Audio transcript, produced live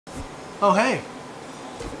Oh hey,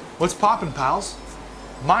 what's poppin', pals?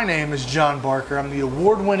 My name is John Barker. I'm the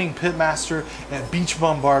award-winning pitmaster at Beach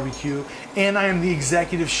Bum Barbecue, and I am the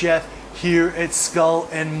executive chef here at Skull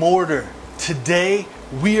and Mortar. Today,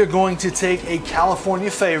 we are going to take a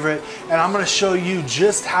California favorite, and I'm gonna show you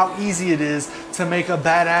just how easy it is to make a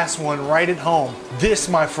badass one right at home. This,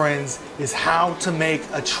 my friends, is how to make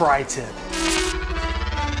a tri-tip.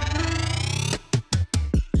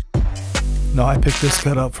 Now, I picked this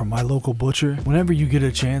cut up from my local butcher. Whenever you get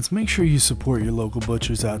a chance, make sure you support your local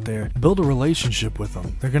butchers out there. Build a relationship with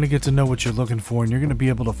them. They're gonna get to know what you're looking for, and you're gonna be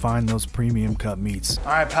able to find those premium cut meats.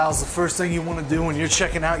 All right, pals, the first thing you wanna do when you're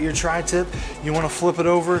checking out your tri-tip, you wanna flip it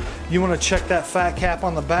over. You wanna check that fat cap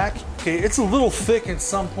on the back. Okay, it's a little thick in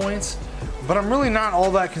some points, but I'm really not all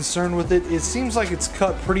that concerned with it. It seems like it's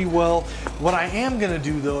cut pretty well. What I am gonna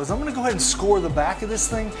do though is I'm gonna go ahead and score the back of this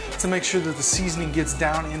thing to make sure that the seasoning gets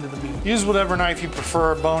down into the meat. Use whatever knife you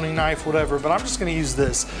prefer, boning knife, whatever, but I'm just gonna use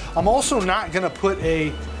this. I'm also not gonna put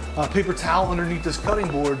a paper towel underneath this cutting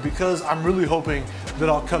board because I'm really hoping that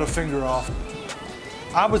I'll cut a finger off.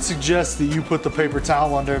 I would suggest that you put the paper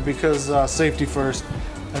towel under because safety first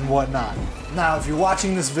and whatnot. Now, if you're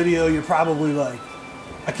watching this video, you're probably like,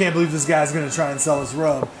 I can't believe this guy's gonna try and sell his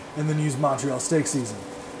rub and then use Montreal steak seasoning.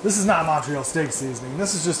 This is not Montreal steak seasoning.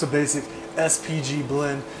 This is just a basic SPG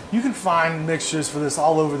blend. You can find mixtures for this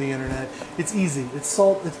all over the internet. It's easy. It's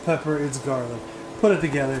salt, it's pepper, it's garlic. Put it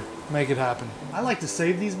together, make it happen. I like to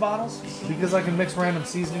save these bottles because I can mix random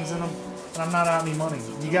seasonings in them and I'm not out any money.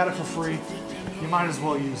 You got it for free, you might as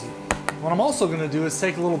well use it. What I'm also gonna do is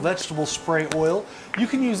take a little vegetable spray oil. You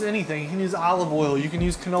can use anything. You can use olive oil, you can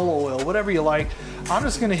use canola oil, whatever you like. I'm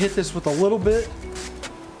just gonna hit this with a little bit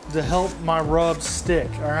to help my rub stick,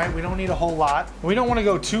 all right? We don't need a whole lot. We don't wanna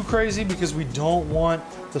go too crazy because we don't want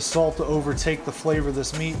the salt to overtake the flavor of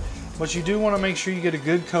this meat, but you do wanna make sure you get a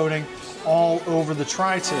good coating all over the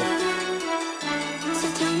tri-tip.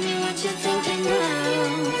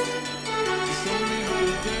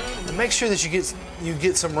 And make sure that you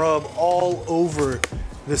get some rub all over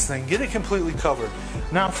this thing. Get it completely covered.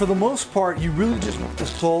 Now, for the most part, you really just want the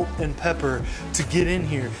salt and pepper to get in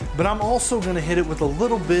here. But I'm also gonna hit it with a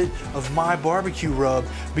little bit of my barbecue rub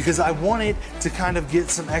because I want it to kind of get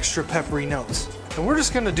some extra peppery notes. And we're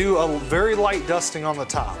just gonna do a very light dusting on the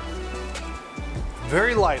top.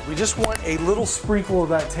 Very light. We just want a little sprinkle of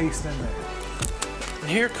that taste in there. And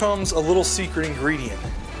here comes a little secret ingredient.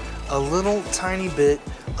 A little tiny bit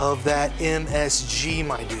of that MSG,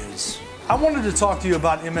 my dudes. I wanted to talk to you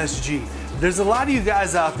about MSG. There's a lot of you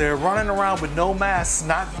guys out there running around with no masks,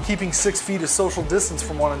 not keeping 6 feet of social distance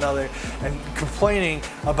from one another, and complaining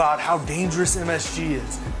about how dangerous MSG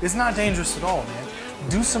is. It's not dangerous at all, man.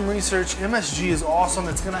 Do some research. MSG is awesome.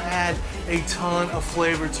 It's gonna add a ton of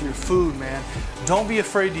flavor to your food, man. Don't be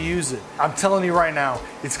afraid to use it. I'm telling you right now,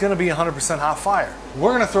 it's gonna be 100% hot fire.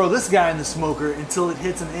 We're gonna throw this guy in the smoker until it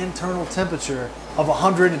hits an internal temperature of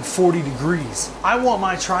 140 degrees. I want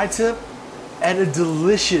my tri-tip at a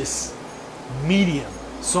delicious medium.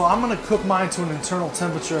 So I'm gonna cook mine to an internal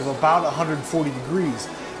temperature of about 140 degrees.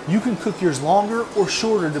 You can cook yours longer or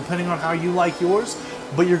shorter depending on how you like yours,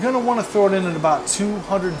 but you're gonna wanna throw it in at about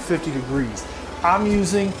 250 degrees. I'm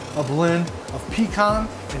using a blend of pecan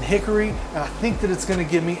and hickory, and I think that it's gonna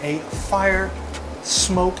give me a fire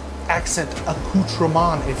smoke accent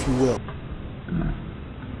accoutrement, if you will.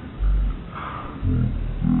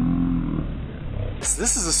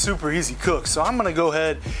 This is a super easy cook, so I'm gonna go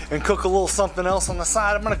ahead and cook a little something else on the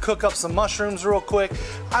side. I'm gonna cook up some mushrooms real quick.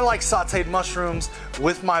 I like sauteed mushrooms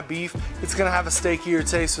with my beef. It's gonna have a steakier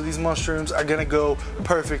taste, so these mushrooms are gonna go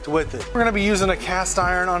perfect with it. We're gonna be using a cast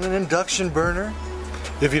iron on an induction burner.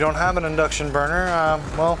 If you don't have an induction burner,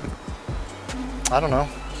 well, I don't know.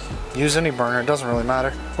 Use any burner, it doesn't really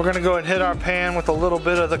matter. We're gonna go ahead and hit our pan with a little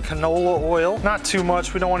bit of the canola oil. Not too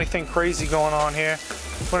much, we don't want anything crazy going on here.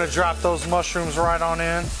 We're gonna drop those mushrooms right on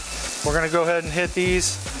in. We're gonna go ahead and hit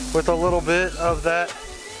these with a little bit of that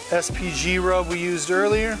SPG rub we used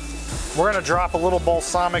earlier. We're gonna drop a little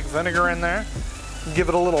balsamic vinegar in there, give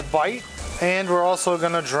it a little bite. And we're also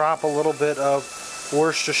gonna drop a little bit of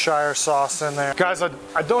Worcestershire sauce in there. Guys, I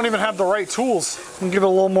don't even have the right tools. I'm gonna give it a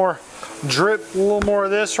little more drip, a little more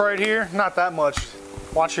of this right here. Not that much.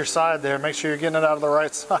 Watch your side there, make sure you're getting it out of the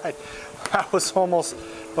right side. That was almost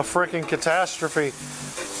a freaking catastrophe.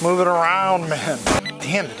 Move it around, man.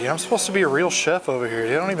 Damn it, dude, I'm supposed to be a real chef over here.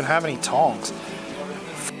 They don't even have any tongs.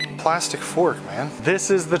 Plastic fork, man. This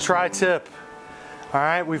is the tri-tip. All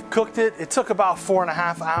right, we've cooked it. It took about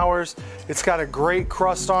 4.5 hours. It's got a great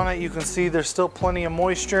crust on it. You can see there's still plenty of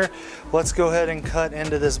moisture. Let's go ahead and cut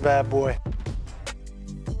into this bad boy.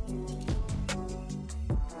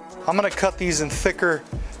 I'm gonna cut these in thicker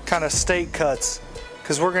kind of steak cuts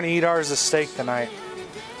because we're gonna eat ours as steak tonight.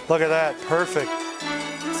 Look at that, perfect.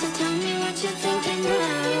 So tell me what you're thinking now.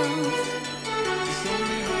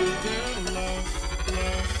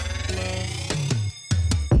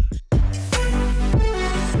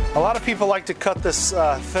 A lot of people like to cut this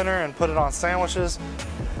thinner and put it on sandwiches,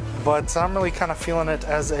 but I'm really kind of feeling it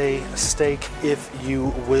as a steak, if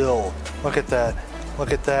you will. Look at that.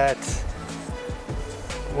 Look at that.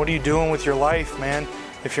 What are you doing with your life, man?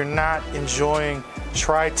 If you're not enjoying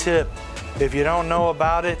tri-tip, if you don't know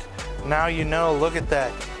about it, now you know. Look at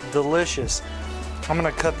that. Delicious. I'm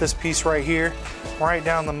gonna cut this piece right here, right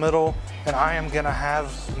down the middle, and I am gonna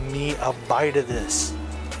have me a bite of this.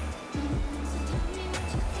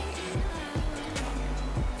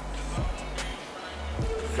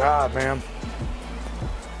 God, man.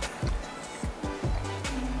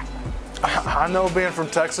 I know, being from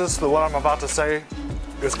Texas, that what I'm about to say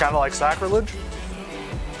is kind of like sacrilege,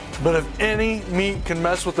 but if any meat can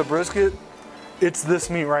mess with the brisket, it's this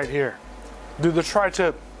meat right here. Dude, the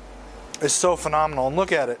tri-tip is so phenomenal, and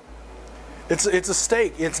look at it. It's a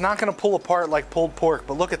steak. It's not gonna pull apart like pulled pork,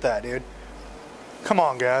 but look at that, dude. Come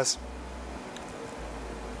on, guys.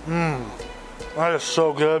 That is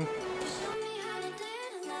so good.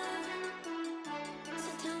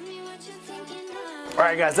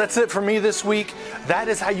 Alright guys, that's it for me this week. That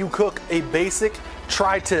is how you cook a basic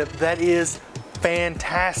tri-tip that is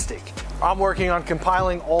fantastic. I'm working on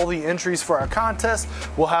compiling all the entries for our contest.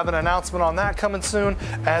 We'll have an announcement on that coming soon.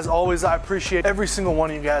 As always, I appreciate every single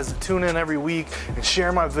one of you guys that tune in every week and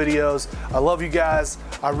share my videos. I love you guys.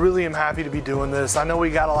 I really am happy to be doing this. I know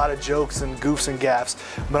we got a lot of jokes and goofs and gaffs,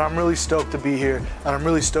 but I'm really stoked to be here, and I'm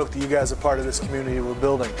really stoked that you guys are part of this community we're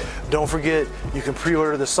building. Don't forget, you can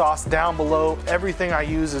pre-order the sauce down below. Everything I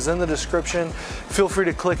use is in the description. Feel free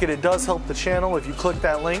to click it. It does help the channel if you click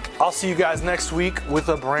that link. I'll see you guys next week with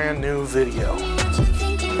a brand new video.